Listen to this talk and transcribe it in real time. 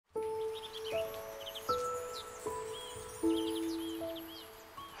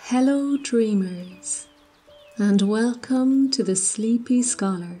Hello dreamers, and welcome to The Sleepy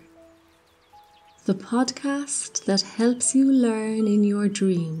Scholar, the podcast that helps you learn in your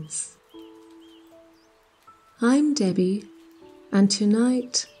dreams. I'm Debbie, and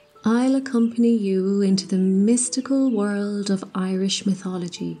tonight I'll accompany you into the mystical world of Irish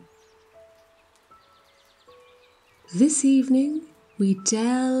mythology. This evening we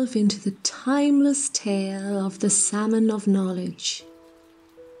delve into the timeless tale of the Salmon of Knowledge,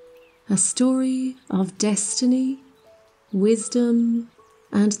 a story of destiny, wisdom,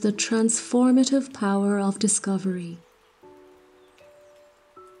 and the transformative power of discovery.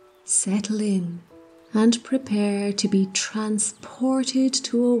 Settle in and prepare to be transported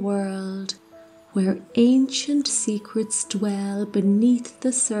to a world where ancient secrets dwell beneath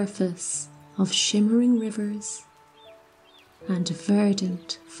the surface of shimmering rivers and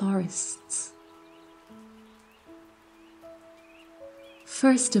verdant forests.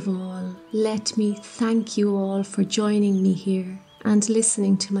 First of all, let me thank you all for joining me here and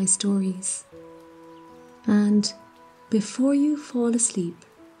listening to my stories. And before you fall asleep,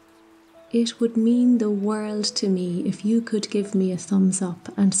 it would mean the world to me if you could give me a thumbs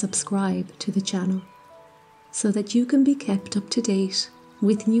up and subscribe to the channel so that you can be kept up to date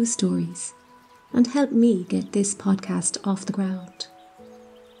with new stories and help me get this podcast off the ground.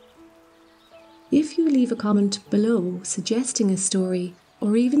 If you leave a comment below suggesting a story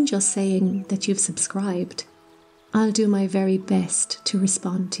or even just saying that you've subscribed, I'll do my very best to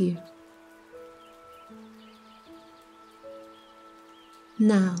respond to you.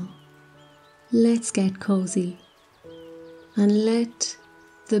 Now, let's get cozy and let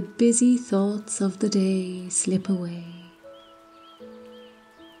the busy thoughts of the day slip away.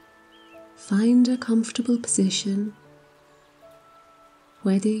 Find a comfortable position,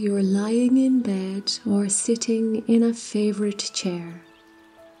 whether you're lying in bed or sitting in a favorite chair.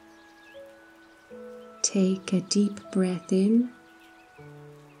 Take a deep breath in,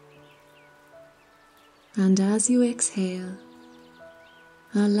 and as you exhale,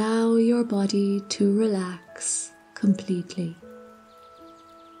 allow your body to relax completely.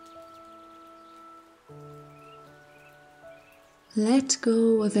 Let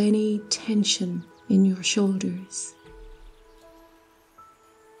go of any tension in your shoulders,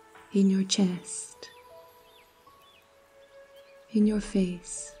 in your chest, in your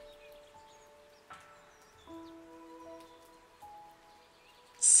face.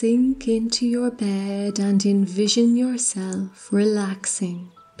 Sink into your bed and envision yourself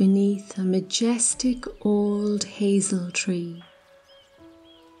relaxing beneath a majestic old hazel tree.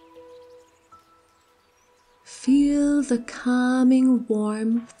 Feel the calming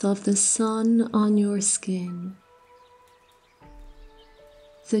warmth of the sun on your skin,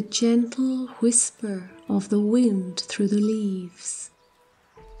 the gentle whisper of the wind through the leaves,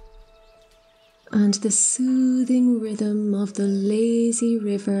 and the soothing rhythm of the lazy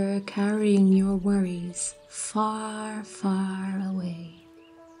river carrying your worries far, far away.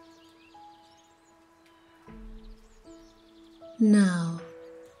 Now,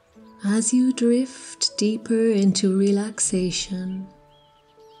 as you drift deeper into relaxation,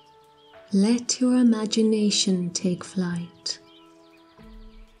 let your imagination take flight.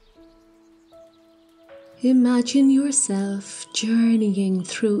 Imagine yourself journeying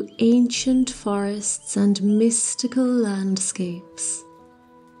through ancient forests and mystical landscapes,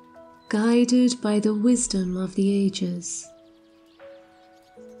 guided by the wisdom of the ages.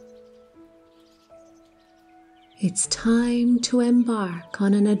 It's time to embark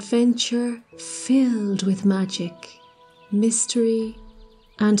on an adventure filled with magic, mystery,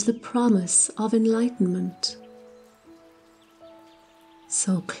 and the promise of enlightenment.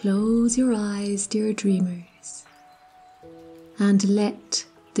 So close your eyes, dear dreamers, and let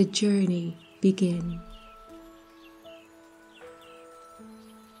the journey begin.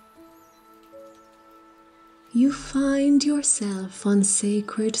 You find yourself on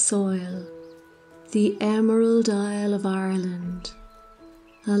sacred soil, the Emerald Isle of Ireland,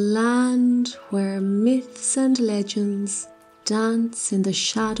 a land where myths and legends dance in the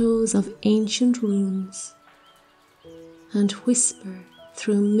shadows of ancient ruins and whisper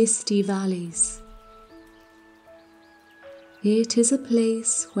through misty valleys. It is a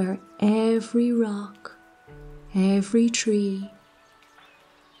place where every rock, every tree,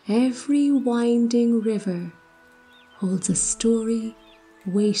 every winding river holds a story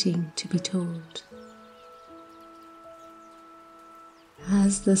waiting to be told.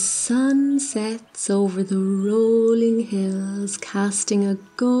 As the sun sets over the rolling hills, casting a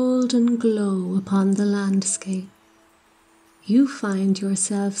golden glow upon the landscape, you find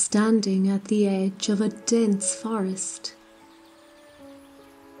yourself standing at the edge of a dense forest.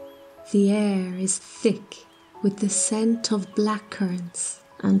 The air is thick with the scent of blackcurrants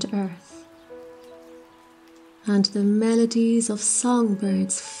and earth, and the melodies of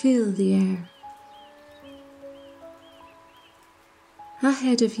songbirds fill the air.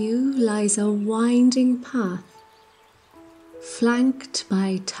 Ahead of you lies a winding path, flanked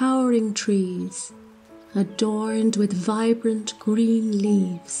by towering trees, adorned with vibrant green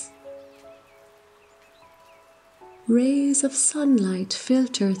leaves. Rays of sunlight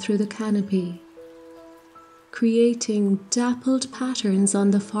filter through the canopy, creating dappled patterns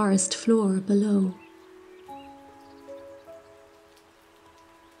on the forest floor below.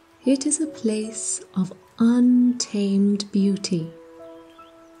 It is a place of untamed beauty,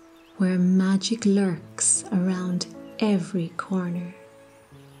 where magic lurks around every corner.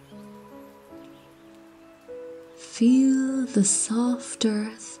 Feel the soft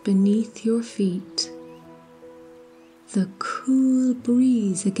earth beneath your feet, the cool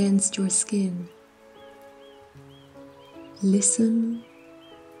breeze against your skin. Listen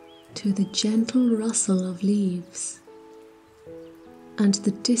to the gentle rustle of leaves and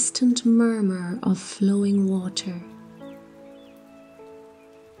the distant murmur of flowing water.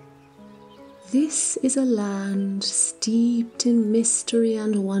 This is a land steeped in mystery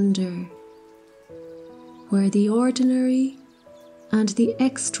and wonder, where the ordinary and the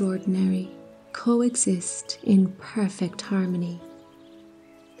extraordinary coexist in perfect harmony.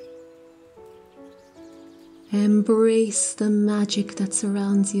 Embrace the magic that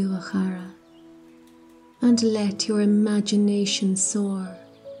surrounds you, Achara, and let your imagination soar.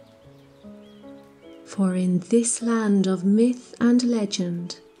 For in this land of myth and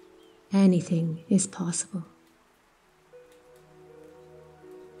legend, anything is possible.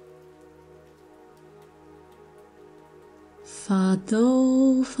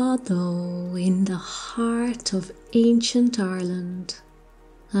 Fado, Fado, in the heart of ancient Ireland,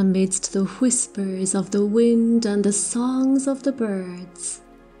 amidst the whispers of the wind and the songs of the birds,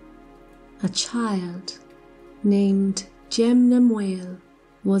 a child named Gemna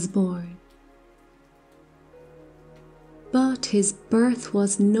was born. But his birth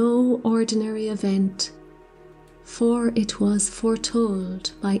was no ordinary event, for it was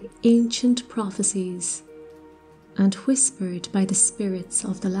foretold by ancient prophecies and whispered by the spirits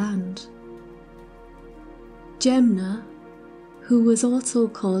of the land. Gemna, who was also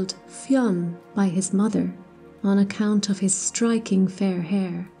called Fionn by his mother on account of his striking fair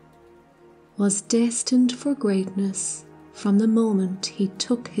hair, was destined for greatness from the moment he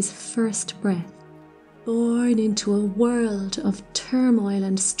took his first breath. Born into a world of turmoil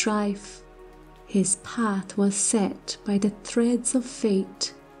and strife, his path was set by the threads of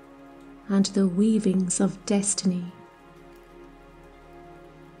fate and the weavings of destiny.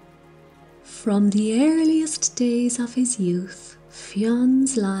 From the earliest days of his youth,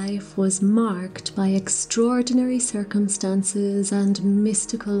 Fionn's life was marked by extraordinary circumstances and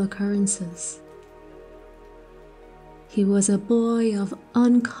mystical occurrences. He was a boy of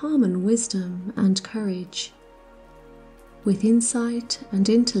uncommon wisdom and courage, with insight and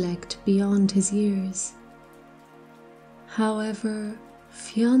intellect beyond his years. However,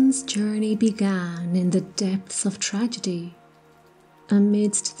 Fionn's journey began in the depths of tragedy,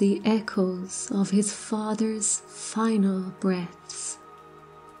 amidst the echoes of his father's final breaths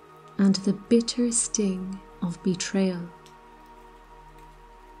and the bitter sting of betrayal.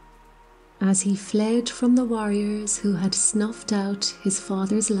 As he fled from the warriors who had snuffed out his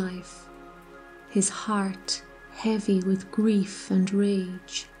father's life, his heart heavy with grief and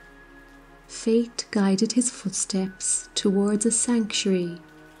rage, fate guided his footsteps towards a sanctuary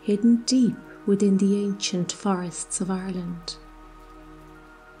hidden deep within the ancient forests of Ireland.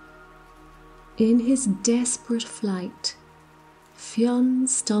 In his desperate flight, Fionn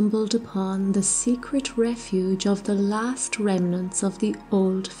stumbled upon the secret refuge of the last remnants of the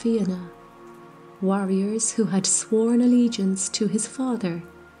old Fianna, warriors who had sworn allegiance to his father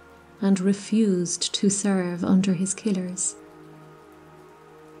and refused to serve under his killers.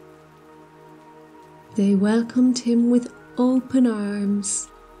 They welcomed him with open arms,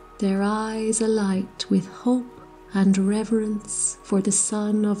 their eyes alight with hope and reverence for the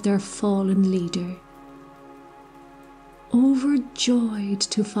son of their fallen leader. Overjoyed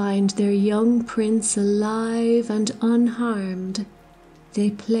to find their young prince alive and unharmed, they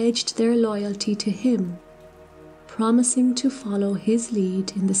pledged their loyalty to him, promising to follow his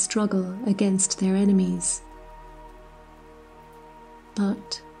lead in the struggle against their enemies.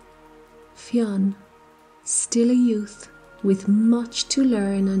 But Fionn, still a youth with much to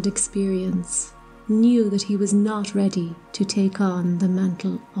learn and experience, knew that he was not ready to take on the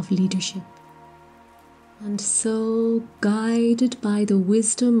mantle of leadership. And so, guided by the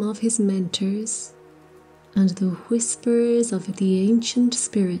wisdom of his mentors and the whispers of the ancient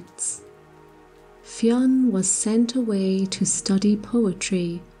spirits, Fionn was sent away to study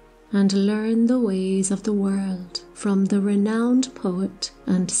poetry and learn the ways of the world from the renowned poet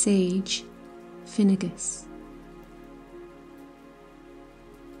and sage Finnegas.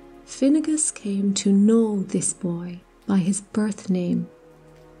 Finnegas came to know this boy by his birth name,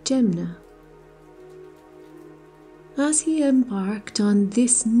 Demna. As he embarked on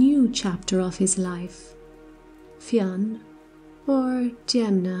this new chapter of his life, Fionn, or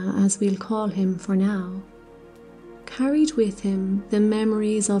Demna as we'll call him for now, carried with him the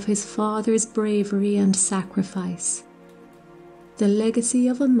memories of his father's bravery and sacrifice, the legacy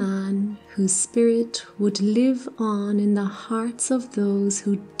of a man whose spirit would live on in the hearts of those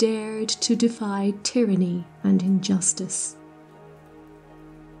who dared to defy tyranny and injustice.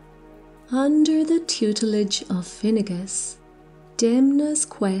 Under the tutelage of Finnegas, Demna's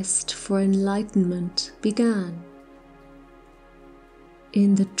quest for enlightenment began.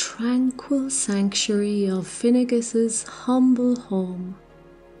 In the tranquil sanctuary of Finnegas's humble home,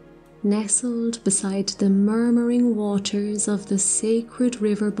 nestled beside the murmuring waters of the sacred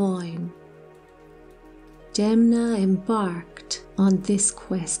River Boyne, Demna embarked on this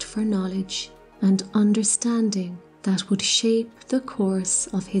quest for knowledge and understanding that would shape the course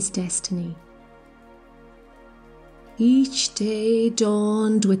of his destiny. Each day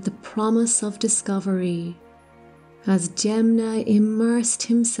dawned with the promise of discovery, as Demna immersed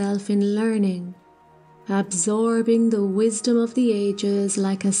himself in learning, absorbing the wisdom of the ages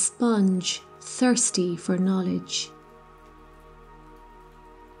like a sponge thirsty for knowledge.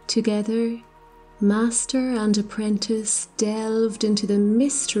 Together, master and apprentice delved into the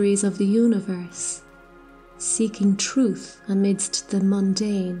mysteries of the universe, seeking truth amidst the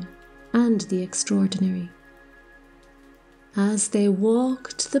mundane and the extraordinary. As they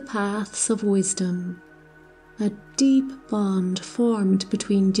walked the paths of wisdom, a deep bond formed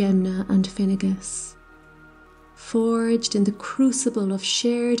between Demna and Finnegas, forged in the crucible of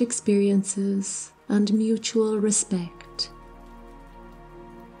shared experiences and mutual respect.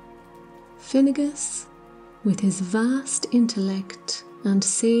 Finnegas, with his vast intellect and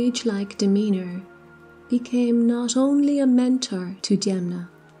sage-like demeanour, became not only a mentor to Demna,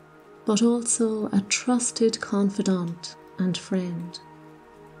 but also a trusted confidant and friend.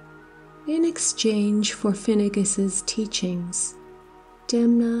 In exchange for Finnegas's teachings,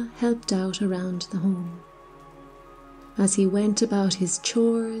 Demna helped out around the home. As he went about his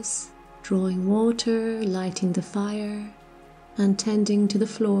chores, drawing water, lighting the fire, and tending to the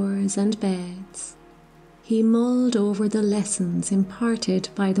floors and beds, he mulled over the lessons imparted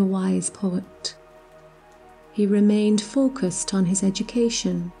by the wise poet. He remained focused on his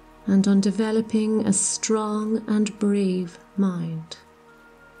education and on developing a strong and brave mind.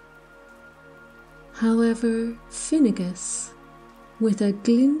 However, Finnegas, with a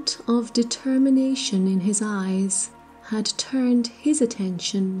glint of determination in his eyes, had turned his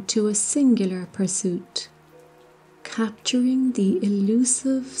attention to a singular pursuit, capturing the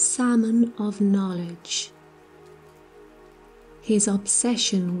elusive salmon of knowledge. His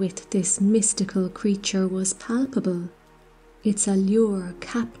obsession with this mystical creature was palpable, its allure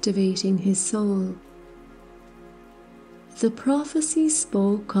captivating his soul. The prophecy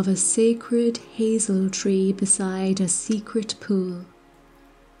spoke of a sacred hazel tree beside a secret pool.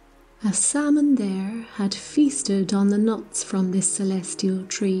 A salmon there had feasted on the nuts from this celestial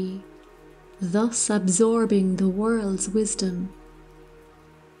tree, thus absorbing the world's wisdom.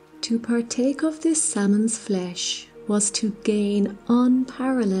 To partake of this salmon's flesh was to gain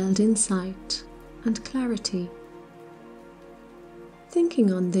unparalleled insight and clarity.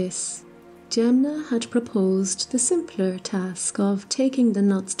 Thinking on this, Demna had proposed the simpler task of taking the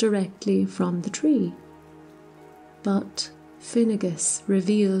nuts directly from the tree. But Finnegas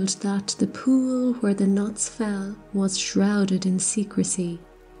revealed that the pool where the nuts fell was shrouded in secrecy,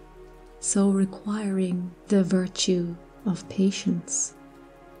 so requiring the virtue of patience.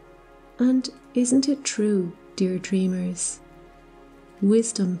 And isn't it true, dear dreamers?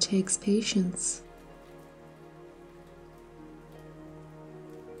 Wisdom takes patience.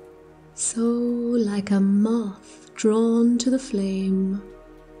 So, like a moth drawn to the flame,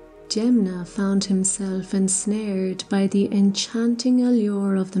 Demna found himself ensnared by the enchanting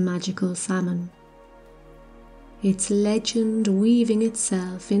allure of the magical salmon, its legend weaving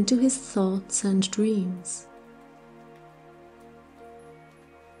itself into his thoughts and dreams.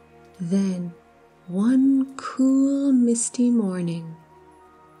 Then, one cool, misty morning,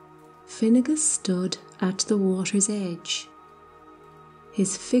 Finnegas stood at the water's edge,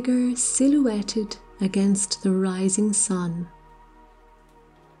 his figure silhouetted against the rising sun.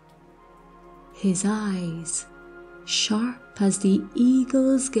 His eyes, sharp as the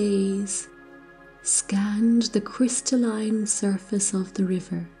eagle's gaze, scanned the crystalline surface of the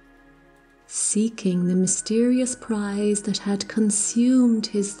river, seeking the mysterious prize that had consumed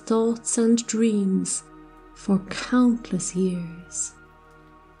his thoughts and dreams for countless years.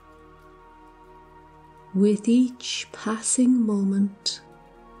 With each passing moment,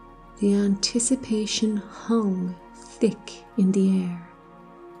 the anticipation hung thick in the air,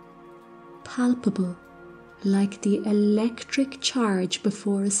 palpable like the electric charge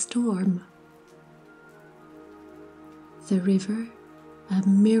before a storm. The river, a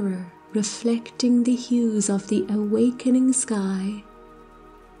mirror reflecting the hues of the awakening sky,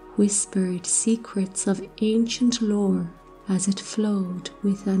 whispered secrets of ancient lore as it flowed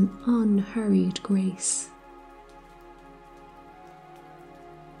with an unhurried grace.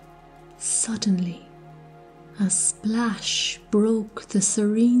 Suddenly, a splash broke the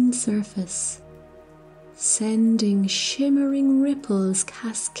serene surface, sending shimmering ripples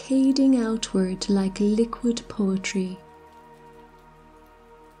cascading outward like liquid poetry.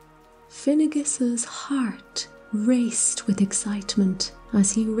 Finnegus's heart raced with excitement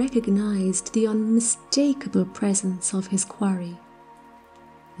as he recognized the unmistakable presence of his quarry,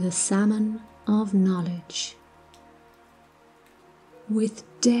 the salmon of knowledge. With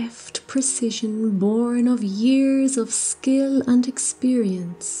deft precision born of years of skill and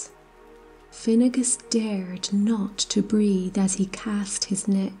experience, Finnegus dared not to breathe as he cast his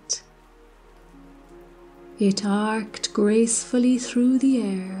net. It arced gracefully through the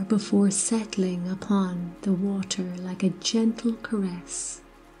air before settling upon the water like a gentle caress.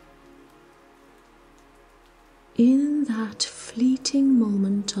 In that fleeting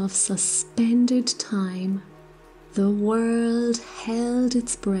moment of suspended time, the world held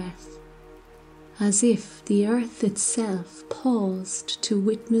its breath, as if the earth itself paused to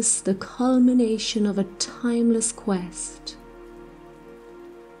witness the culmination of a timeless quest.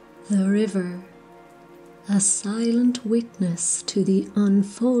 The river, a silent witness to the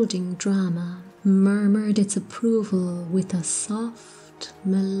unfolding drama, murmured its approval with a soft,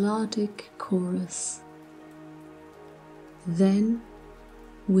 melodic chorus. Then,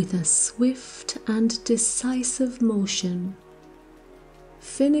 with a swift and decisive motion,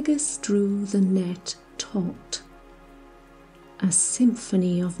 Finnegus drew the net taut, a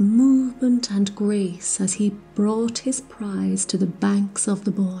symphony of movement and grace as he brought his prize to the banks of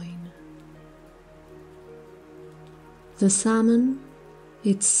the Boyne. The salmon,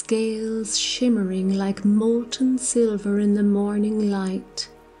 its scales shimmering like molten silver in the morning light,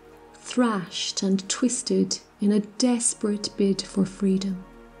 thrashed and twisted in a desperate bid for freedom,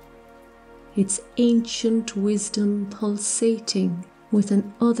 its ancient wisdom pulsating with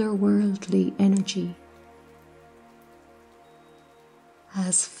an otherworldly energy.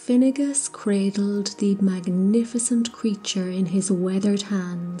 As Finnegus cradled the magnificent creature in his weathered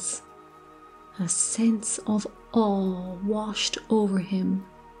hands, a sense of awe washed over him,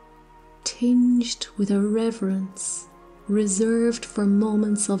 tinged with a reverence reserved for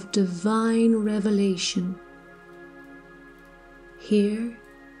moments of divine revelation. Here,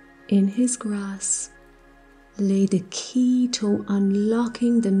 in his grasp, lay the key to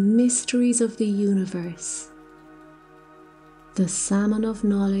unlocking the mysteries of the universe. The salmon of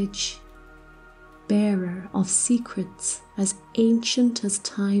knowledge, bearer of secrets as ancient as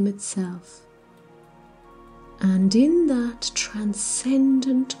time itself. And in that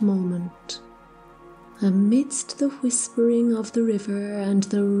transcendent moment, amidst the whispering of the river and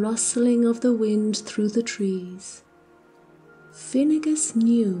the rustling of the wind through the trees, Finnegus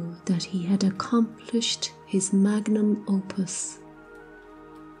knew that he had accomplished his magnum opus.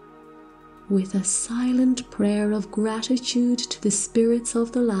 With a silent prayer of gratitude to the spirits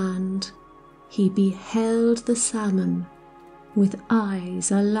of the land, he beheld the salmon, with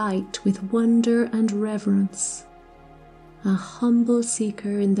eyes alight with wonder and reverence, a humble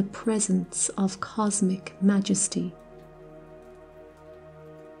seeker in the presence of cosmic majesty.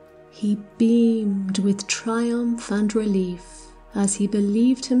 He beamed with triumph and relief as he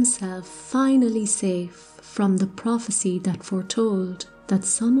believed himself finally safe from the prophecy that foretold that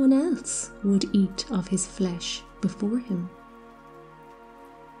someone else would eat of his flesh before him.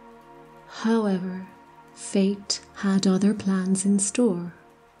 However, fate had other plans in store.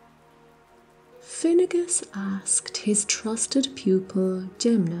 Finnegus asked his trusted pupil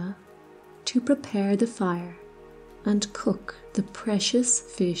Gemna to prepare the fire and cook the precious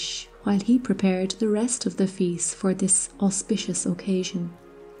fish while he prepared the rest of the feast for this auspicious occasion.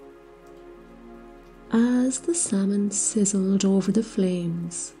 As the salmon sizzled over the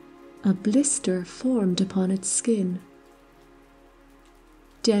flames, a blister formed upon its skin.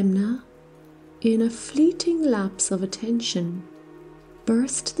 Demna, in a fleeting lapse of attention,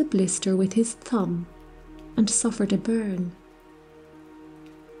 burst the blister with his thumb and suffered a burn.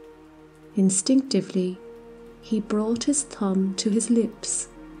 Instinctively, he brought his thumb to his lips,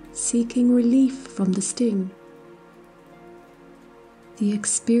 seeking relief from the sting. The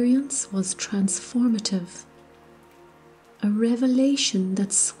experience was transformative, a revelation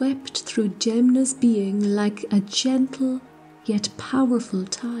that swept through Demna's being like a gentle yet powerful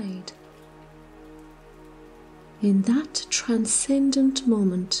tide. In that transcendent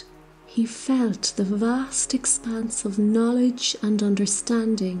moment, he felt the vast expanse of knowledge and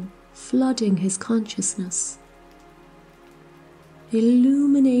understanding flooding his consciousness,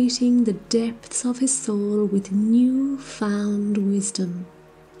 illuminating the depths of his soul with new-found wisdom.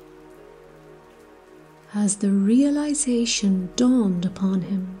 As the realization dawned upon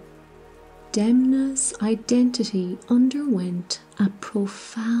him, Demna's identity underwent a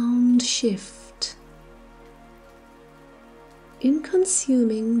profound shift. In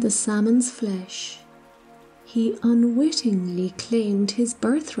consuming the salmon's flesh, he unwittingly claimed his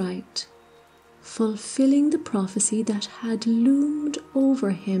birthright, fulfilling the prophecy that had loomed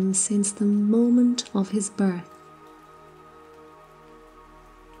over him since the moment of his birth.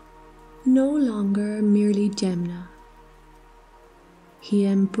 No longer merely Demna, he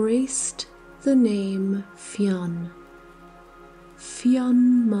embraced the name Fionn,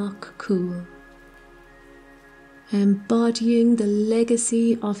 Fionn mac Cool, embodying the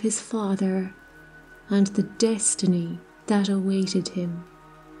legacy of his father and the destiny that awaited him.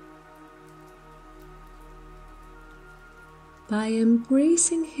 By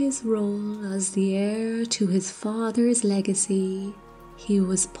embracing his role as the heir to his father's legacy, he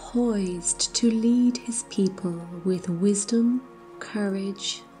was poised to lead his people with wisdom,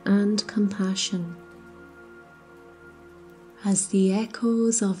 courage, and compassion. As the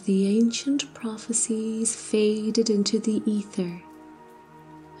echoes of the ancient prophecies faded into the ether,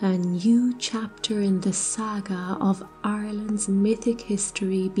 a new chapter in the saga of Ireland's mythic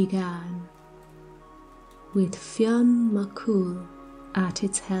history began, with Fionn mac Cool at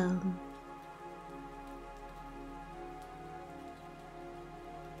its helm.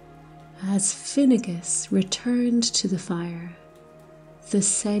 As Finnegas returned to the fire, the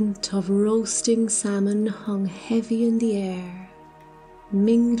scent of roasting salmon hung heavy in the air,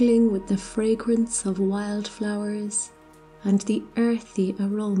 mingling with the fragrance of wildflowers and the earthy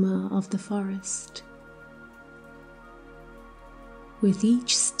aroma of the forest. With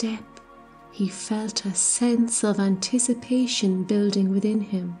each step, he felt a sense of anticipation building within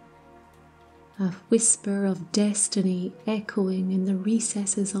him, a whisper of destiny echoing in the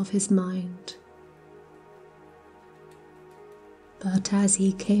recesses of his mind. But as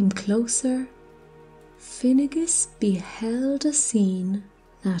he came closer, Finnegas beheld a scene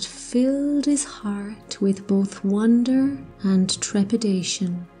that filled his heart with both wonder and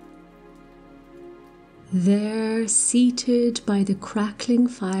trepidation. There, seated by the crackling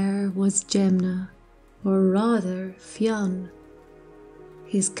fire, was Demna, or rather Fionn,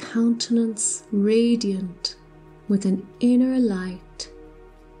 his countenance radiant with an inner light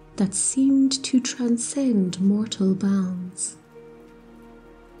that seemed to transcend mortal bounds.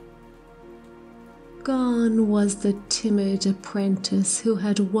 Gone was the timid apprentice who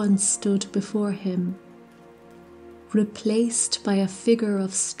had once stood before him, replaced by a figure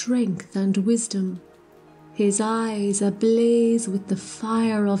of strength and wisdom, his eyes ablaze with the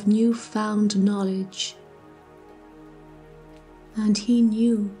fire of new-found knowledge. And he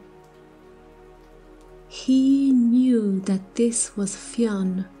knew that this was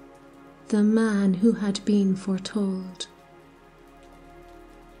Fionn, the man who had been foretold.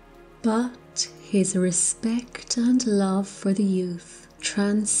 But his respect and love for the youth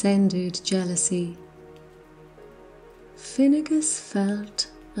transcended jealousy. Finnegas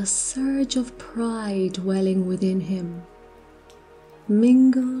felt a surge of pride welling within him,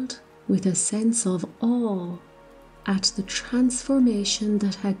 mingled with a sense of awe at the transformation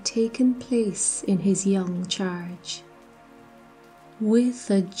that had taken place in his young charge. With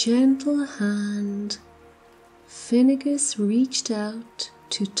a gentle hand, Finnegas reached out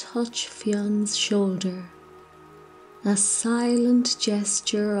to touch Fionn's shoulder, a silent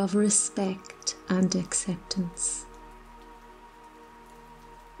gesture of respect and acceptance.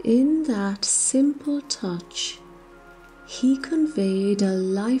 In that simple touch, he conveyed a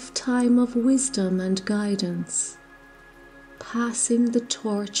lifetime of wisdom and guidance, passing the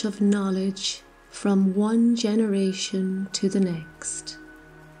torch of knowledge from one generation to the next.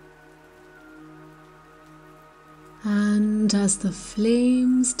 And as the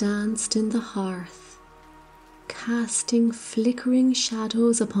flames danced in the hearth, casting flickering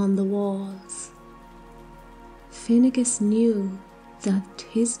shadows upon the walls, Finnegas knew that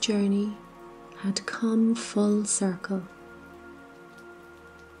his journey had come full circle.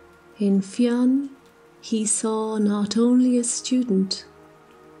 In Fionn, he saw not only a student,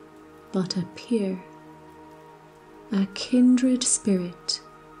 but a peer, a kindred spirit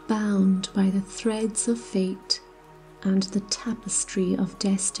bound by the threads of fate and the tapestry of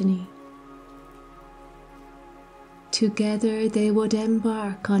destiny. Together they would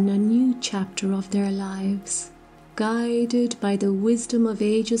embark on a new chapter of their lives, guided by the wisdom of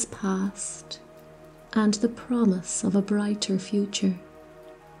ages past and the promise of a brighter future.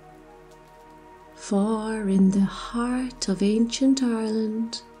 For in the heart of ancient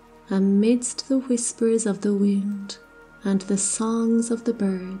Ireland, amidst the whispers of the wind and the songs of the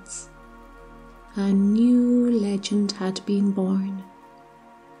birds, a new legend had been born.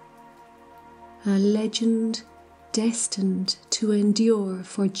 A legend destined to endure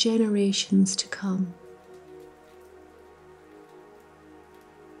for generations to come.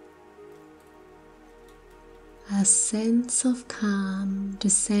 A sense of calm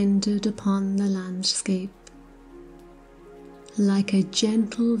descended upon the landscape, like a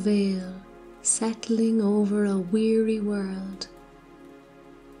gentle veil settling over a weary world.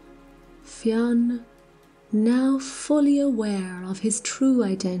 Fionn, now fully aware of his true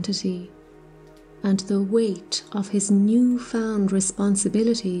identity and the weight of his newfound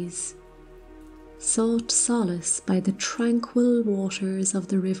responsibilities, sought solace by the tranquil waters of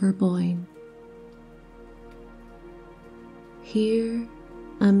the River Boyne. Here,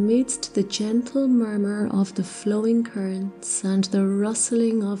 amidst the gentle murmur of the flowing currents and the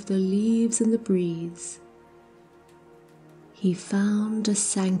rustling of the leaves in the breeze, he found a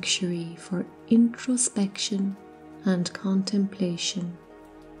sanctuary for introspection and contemplation.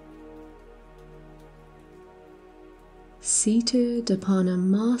 Seated upon a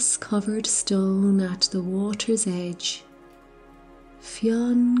moss-covered stone at the water's edge,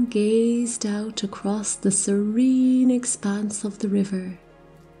 Fionn gazed out across the serene expanse of the river,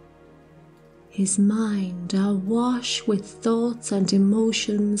 his mind awash with thoughts and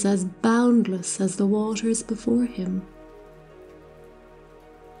emotions as boundless as the waters before him.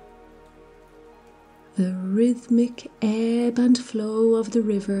 The rhythmic ebb and flow of the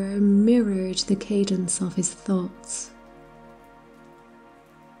river mirrored the cadence of his thoughts.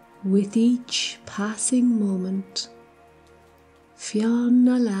 With each passing moment, Fionn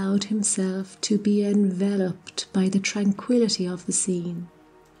allowed himself to be enveloped by the tranquility of the scene,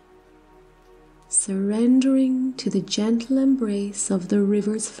 surrendering to the gentle embrace of the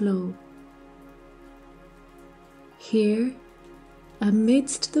river's flow. Here,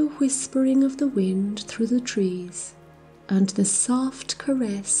 amidst the whispering of the wind through the trees and the soft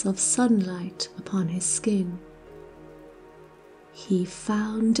caress of sunlight upon his skin, he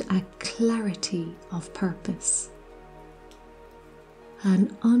found a clarity of purpose,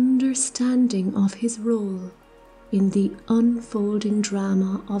 an understanding of his role in the unfolding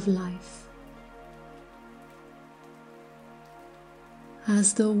drama of life.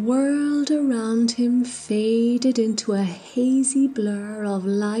 As the world around him faded into a hazy blur of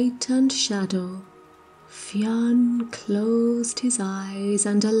light and shadow, Fionn closed his eyes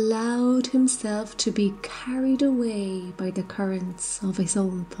and allowed himself to be carried away by the currents of his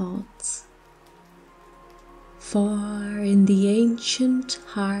own thoughts. For in the ancient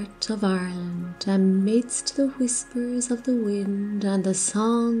heart of Ireland, amidst the whispers of the wind and the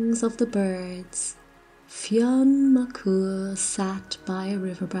songs of the birds, Fionn MacCool sat by a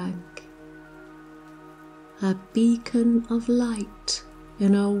riverbank, a beacon of light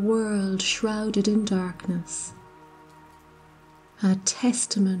in a world shrouded in darkness, a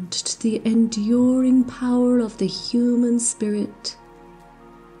testament to the enduring power of the human spirit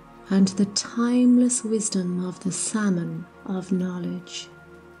and the timeless wisdom of the salmon of knowledge.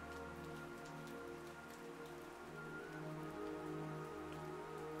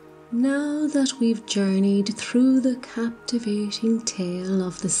 Now that we've journeyed through the captivating tale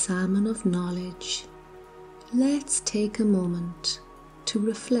of the salmon of knowledge, let's take a moment to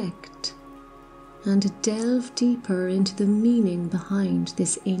reflect and delve deeper into the meaning behind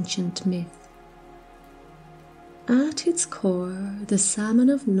this ancient myth. At its core, the salmon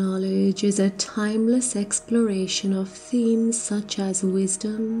of knowledge is a timeless exploration of themes such as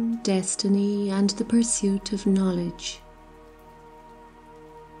wisdom, destiny, and the pursuit of knowledge.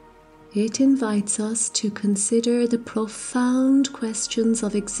 It invites us to consider the profound questions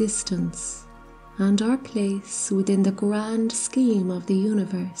of existence and our place within the grand scheme of the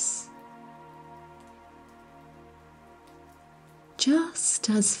universe. Just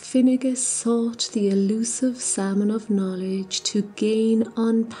as Finnegas sought the elusive salmon of knowledge to gain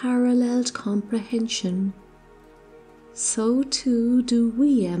unparalleled comprehension, so too do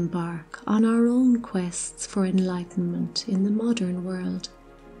we embark on our own quests for enlightenment in the modern world.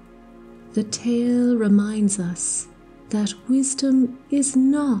 The tale reminds us that wisdom is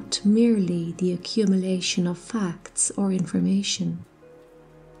not merely the accumulation of facts or information,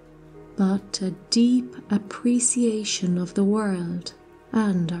 but a deep appreciation of the world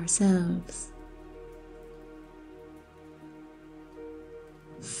and ourselves.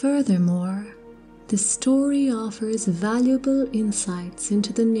 Furthermore, the story offers valuable insights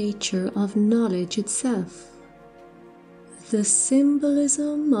into the nature of knowledge itself. The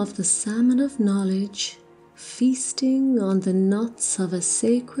symbolism of the salmon of knowledge feasting on the nuts of a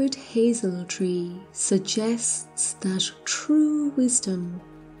sacred hazel tree suggests that true wisdom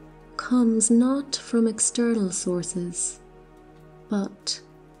comes not from external sources, but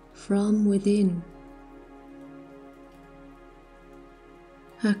from within.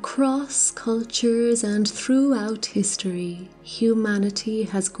 Across cultures and throughout history, humanity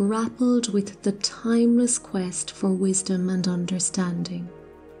has grappled with the timeless quest for wisdom and understanding.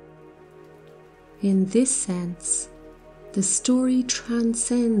 In this sense, the story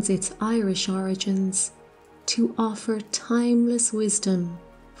transcends its Irish origins to offer timeless wisdom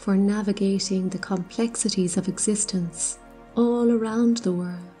for navigating the complexities of existence all around the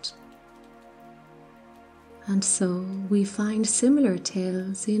world. And so we find similar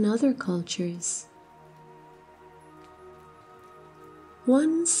tales in other cultures.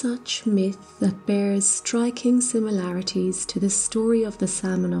 One such myth that bears striking similarities to the story of the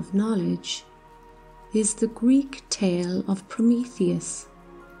salmon of knowledge is the Greek tale of Prometheus.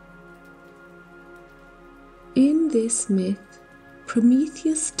 In this myth,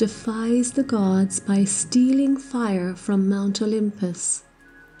 Prometheus defies the gods by stealing fire from Mount Olympus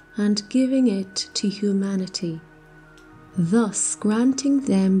and giving it to humanity, thus granting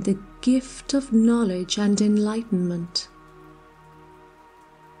them the gift of knowledge and enlightenment.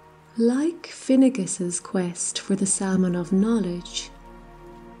 Like Finnegas's quest for the salmon of knowledge,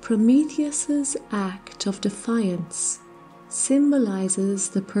 Prometheus's act of defiance symbolizes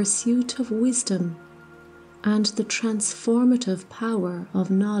the pursuit of wisdom and the transformative power of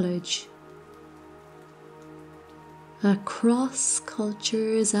knowledge. Across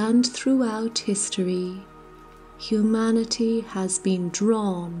cultures and throughout history, humanity has been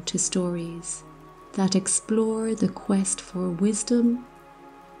drawn to stories that explore the quest for wisdom,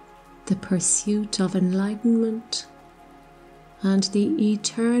 the pursuit of enlightenment, and the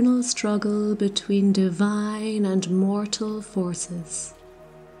eternal struggle between divine and mortal forces.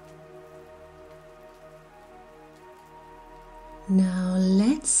 Now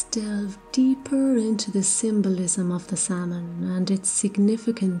let's delve deeper into the symbolism of the salmon and its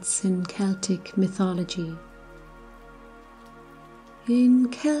significance in Celtic mythology. In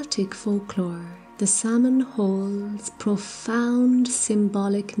Celtic folklore, the salmon holds profound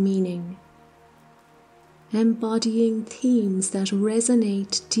symbolic meaning, embodying themes that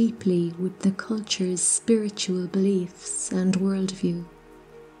resonate deeply with the culture's spiritual beliefs and worldview.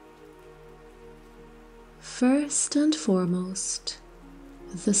 First and foremost,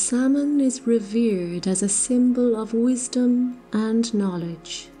 the salmon is revered as a symbol of wisdom and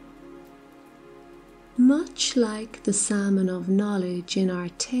knowledge. Much like the salmon of knowledge in our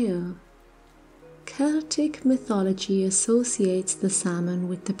tale, Celtic mythology associates the salmon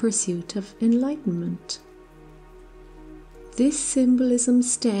with the pursuit of enlightenment. This symbolism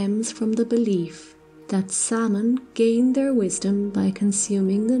stems from the belief that salmon gain their wisdom by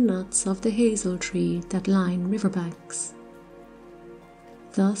consuming the nuts of the hazel tree that line riverbanks.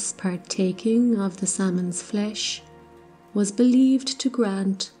 Thus, partaking of the salmon's flesh was believed to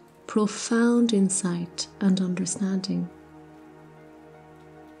grant profound insight and understanding.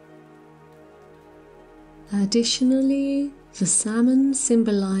 Additionally, the salmon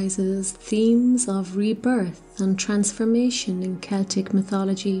symbolizes themes of rebirth and transformation in Celtic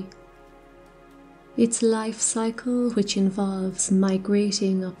mythology. Its life cycle, which involves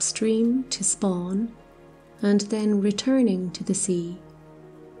migrating upstream to spawn and then returning to the sea,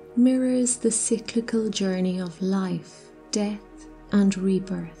 mirrors the cyclical journey of life, death, and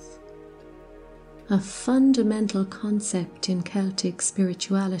rebirth, a fundamental concept in Celtic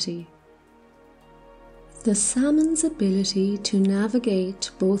spirituality. The salmon's ability to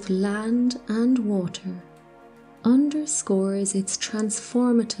navigate both land and water underscores its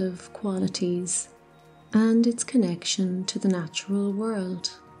transformative qualities and its connection to the natural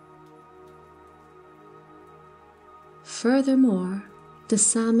world. Furthermore, the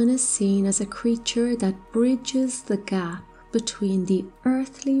salmon is seen as a creature that bridges the gap between the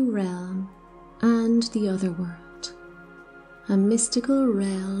earthly realm and the other world, a mystical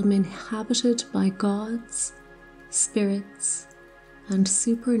realm inhabited by gods, spirits, and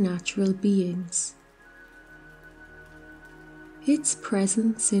supernatural beings. Its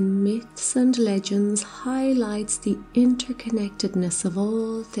presence in myths and legends highlights the interconnectedness of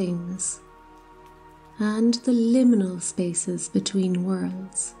all things and the liminal spaces between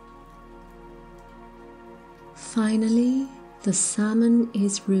worlds. Finally, the salmon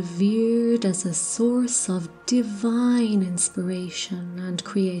is revered as a source of divine inspiration and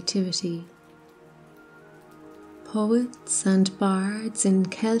creativity. Poets and bards in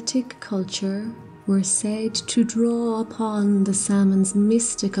Celtic culture were said to draw upon the salmon's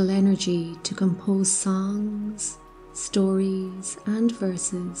mystical energy to compose songs, stories, and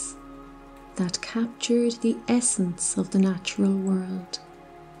verses that captured the essence of the natural world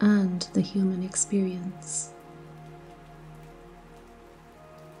and the human experience.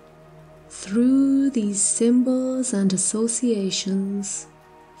 Through these symbols and associations,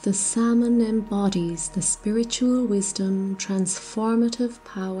 the salmon embodies the spiritual wisdom, transformative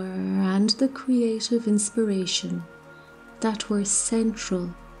power, and the creative inspiration that were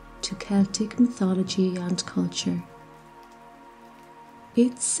central to Celtic mythology and culture.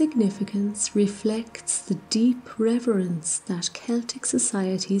 Its significance reflects the deep reverence that Celtic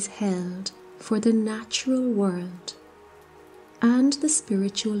societies held for the natural world and the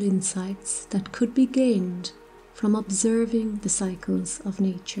spiritual insights that could be gained from observing the cycles of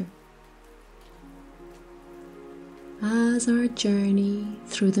nature. As our journey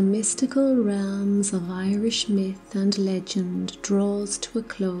through the mystical realms of Irish myth and legend draws to a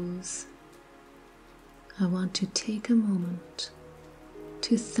close, I want to take a moment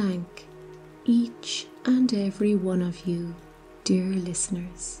to thank each and every one of you, dear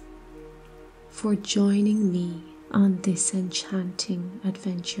listeners, for joining me on this enchanting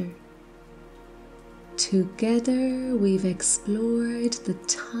adventure. Together we've explored the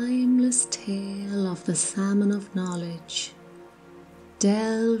timeless tale of the salmon of knowledge,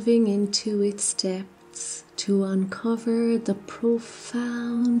 delving into its depths to uncover the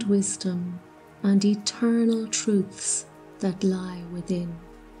profound wisdom and eternal truths that lie within.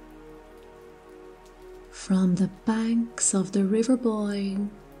 From the banks of the River Boyne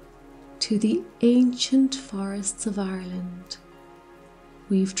to the ancient forests of Ireland,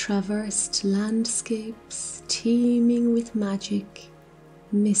 we've traversed landscapes teeming with magic,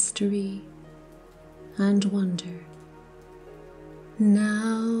 mystery, and wonder.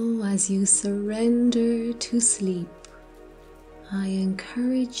 Now, as you surrender to sleep, I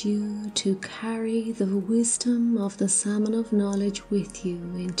encourage you to carry the wisdom of the salmon of knowledge with you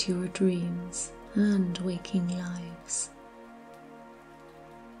into your dreams and waking lives.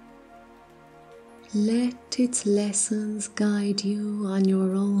 Let its lessons guide you on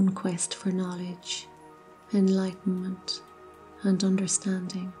your own quest for knowledge, enlightenment, and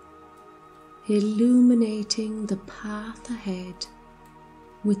understanding, illuminating the path ahead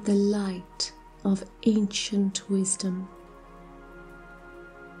with the light of ancient wisdom.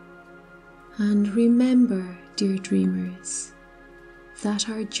 And remember, dear dreamers, that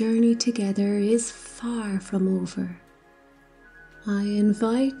our journey together is far from over. I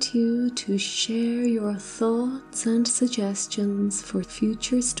invite you to share your thoughts and suggestions for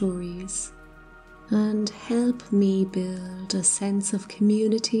future stories and help me build a sense of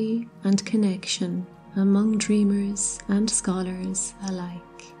community and connection among dreamers and scholars alike.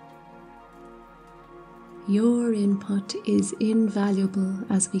 Your input is invaluable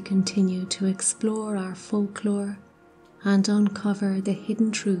as we continue to explore our folklore and uncover the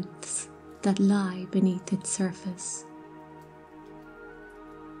hidden truths that lie beneath its surface.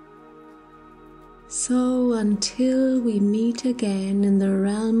 So until we meet again in the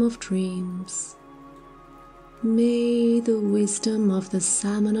realm of dreams, may the wisdom of the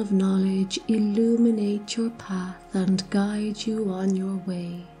salmon of knowledge illuminate your path and guide you on your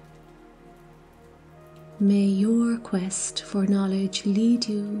way. May your quest for knowledge lead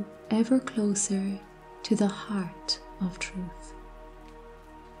you ever closer to the heart of truth.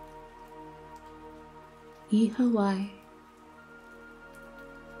 Oíche.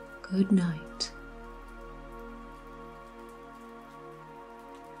 Good night.